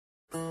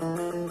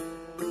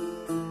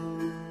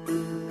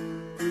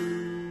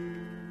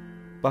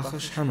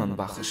Baxış həmin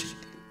baxış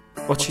idi.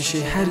 O kişi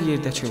hər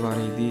yerdəki var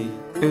idi,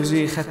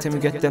 özü xətt-i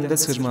müqəddəmdə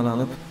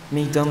çırmalanıb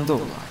meydanda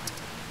olardı.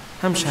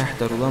 Həm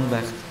şəhidlər olan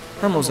vaxt,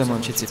 həm o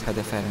zamanki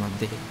cibhədə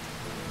fərmanda idi.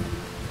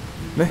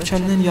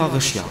 Möhkəmdən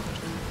yağış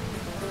yağırdı.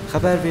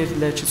 Xəbər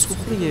verdilər ki,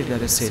 çoxlu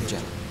yerlərə sel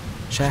gəlir.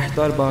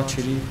 Şəhidlər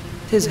Bakiri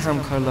tez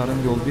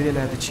həmkarların yol bir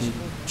elədi ki,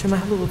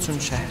 köməklik üçün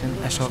şəhrin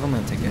aşağı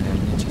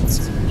məntəqələrinə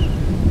getsin.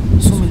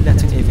 Su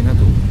millətin evinə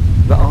doldu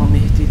və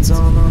Amehdi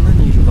cananə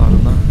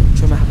nirlarına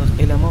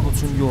köməklik eləmək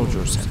üçün yol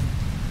görsədi.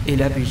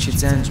 Elə bir ki,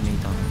 Cənc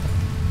meydanında.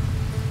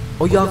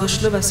 O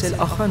yağışlı və sel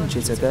axan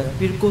gecədə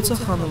bir qoca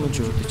xanımı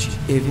gördü ki,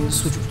 evin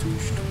su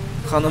götürmüşdü.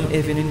 Xanım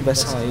evinin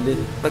vəsaili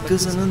və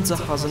qızının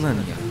cahazına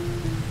niyə?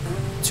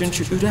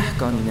 Çünki ürək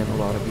qanı ilə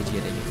onları bir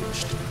yerə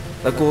yığmışdı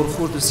və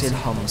qorxurdu sel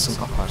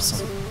hamısını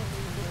aparsın.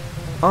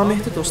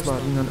 Amehdi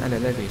dostları ilə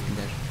əl-ələ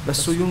verdilər və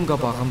suyun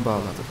qabağını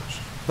bağladılar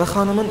və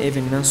xanımın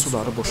evindən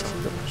suları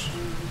boşaltdılar.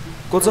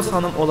 Qoca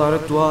xanım onları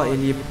dua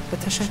eləyib və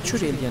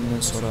təşəkkür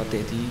eləyəndən sonra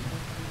dedi: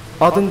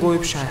 "Adın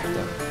qoyub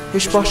Şəhiddə,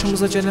 heç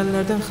başımıza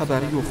gələnlərdən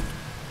xəbəri yoxdur."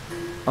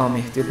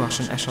 Amehdi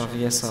başını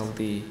aşağıya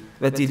saldı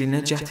və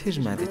dilinə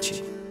gətirmədi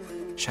ki,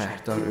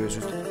 Şəhidlər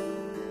özüdür.